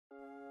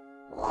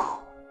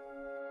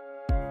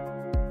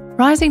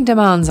Rising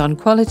demands on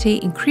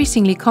quality,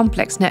 increasingly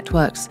complex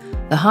networks,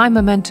 the high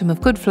momentum of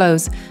good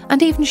flows,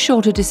 and even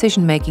shorter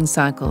decision-making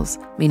cycles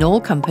mean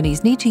all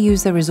companies need to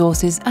use their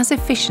resources as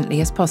efficiently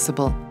as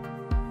possible.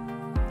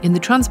 In the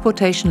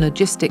transportation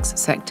logistics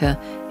sector,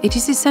 it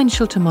is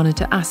essential to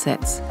monitor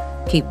assets,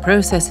 keep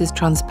processes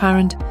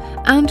transparent,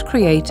 and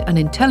create an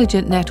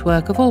intelligent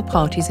network of all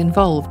parties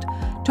involved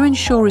to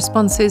ensure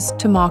responses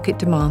to market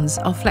demands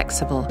are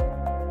flexible.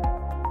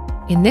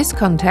 In this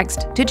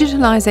context,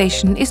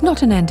 digitalization is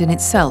not an end in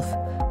itself,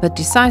 but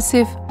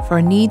decisive for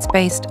a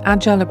needs-based,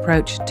 agile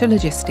approach to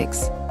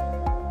logistics.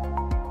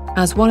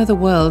 As one of the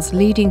world's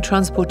leading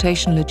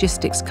transportation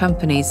logistics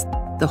companies,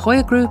 the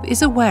HOYER Group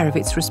is aware of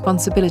its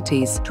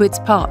responsibilities to its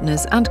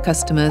partners and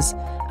customers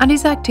and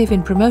is active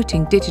in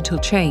promoting digital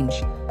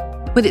change.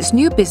 With its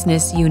new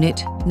business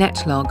unit,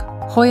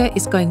 Netlog, HOYER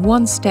is going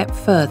one step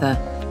further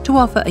to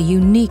offer a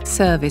unique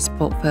service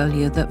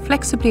portfolio that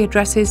flexibly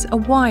addresses a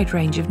wide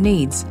range of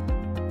needs.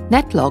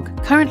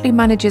 Netlog currently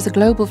manages a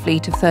global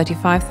fleet of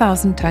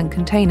 35,000 tank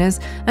containers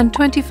and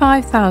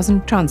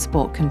 25,000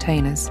 transport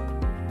containers.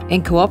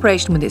 In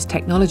cooperation with its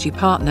technology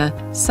partner,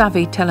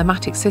 Savvy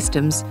Telematics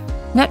Systems,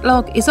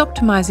 Netlog is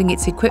optimizing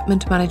its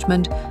equipment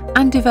management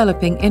and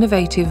developing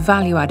innovative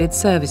value-added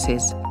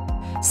services.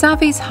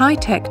 Savvy's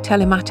high-tech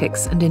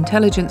telematics and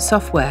intelligent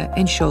software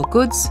ensure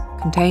goods,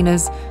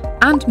 containers,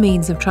 and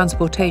means of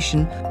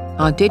transportation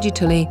are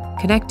digitally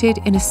connected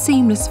in a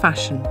seamless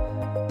fashion.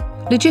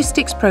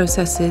 Logistics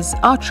processes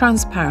are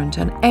transparent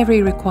and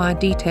every required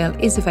detail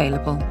is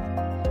available.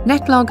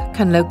 Netlog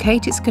can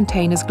locate its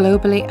containers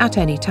globally at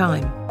any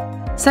time.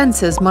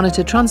 Sensors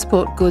monitor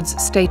transport goods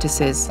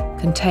statuses,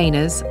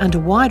 containers, and a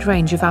wide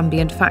range of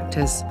ambient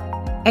factors.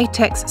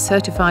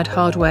 Atex-certified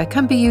hardware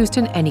can be used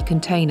in any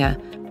container,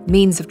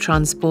 means of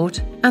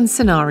transport, and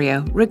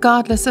scenario,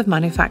 regardless of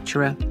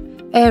manufacturer.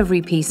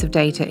 Every piece of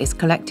data is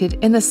collected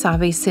in the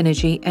Savvy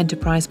Synergy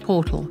Enterprise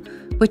portal,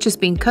 which has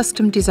been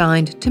custom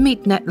designed to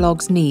meet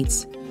Netlog's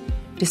needs.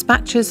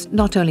 Dispatchers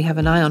not only have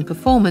an eye on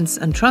performance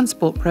and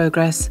transport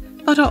progress,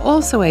 but are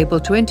also able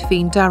to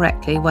intervene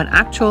directly when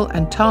actual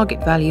and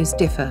target values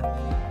differ.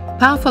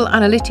 Powerful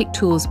analytic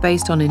tools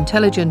based on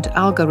intelligent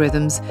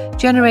algorithms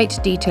generate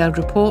detailed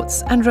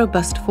reports and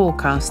robust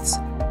forecasts.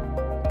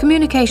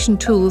 Communication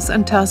tools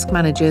and task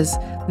managers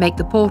make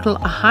the portal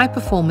a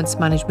high-performance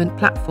management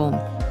platform.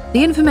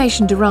 The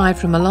information derived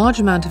from a large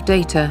amount of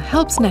data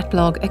helps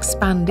Netlog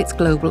expand its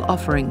global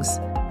offerings.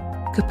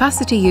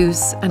 Capacity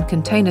use and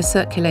container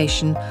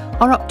circulation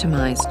are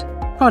optimized.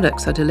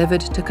 Products are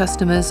delivered to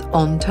customers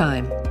on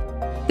time.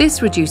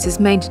 This reduces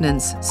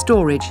maintenance,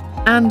 storage,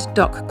 and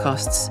dock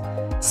costs.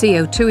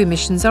 CO2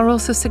 emissions are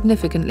also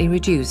significantly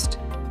reduced.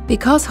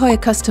 Because HOYER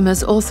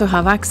customers also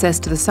have access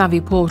to the Savvy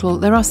portal,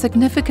 there are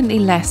significantly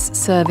less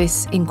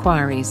service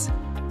inquiries.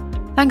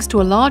 Thanks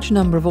to a large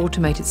number of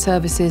automated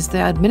services,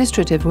 the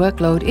administrative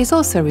workload is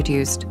also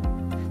reduced.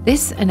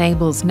 This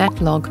enables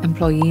Netlog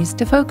employees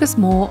to focus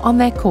more on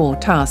their core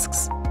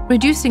tasks.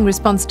 Reducing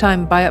response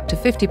time by up to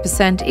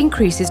 50%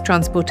 increases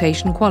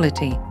transportation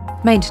quality.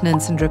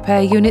 Maintenance and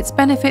repair units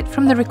benefit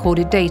from the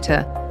recorded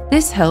data.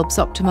 This helps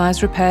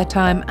optimize repair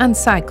time and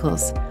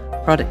cycles.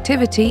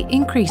 Productivity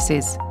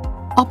increases.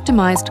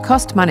 Optimized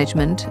cost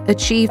management,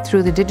 achieved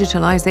through the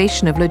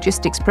digitalization of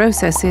logistics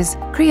processes,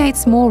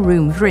 creates more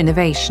room for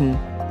innovation.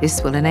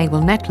 This will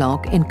enable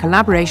Netlog, in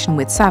collaboration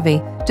with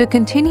Savvy, to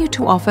continue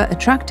to offer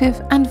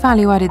attractive and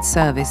value-added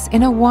service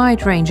in a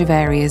wide range of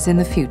areas in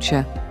the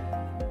future.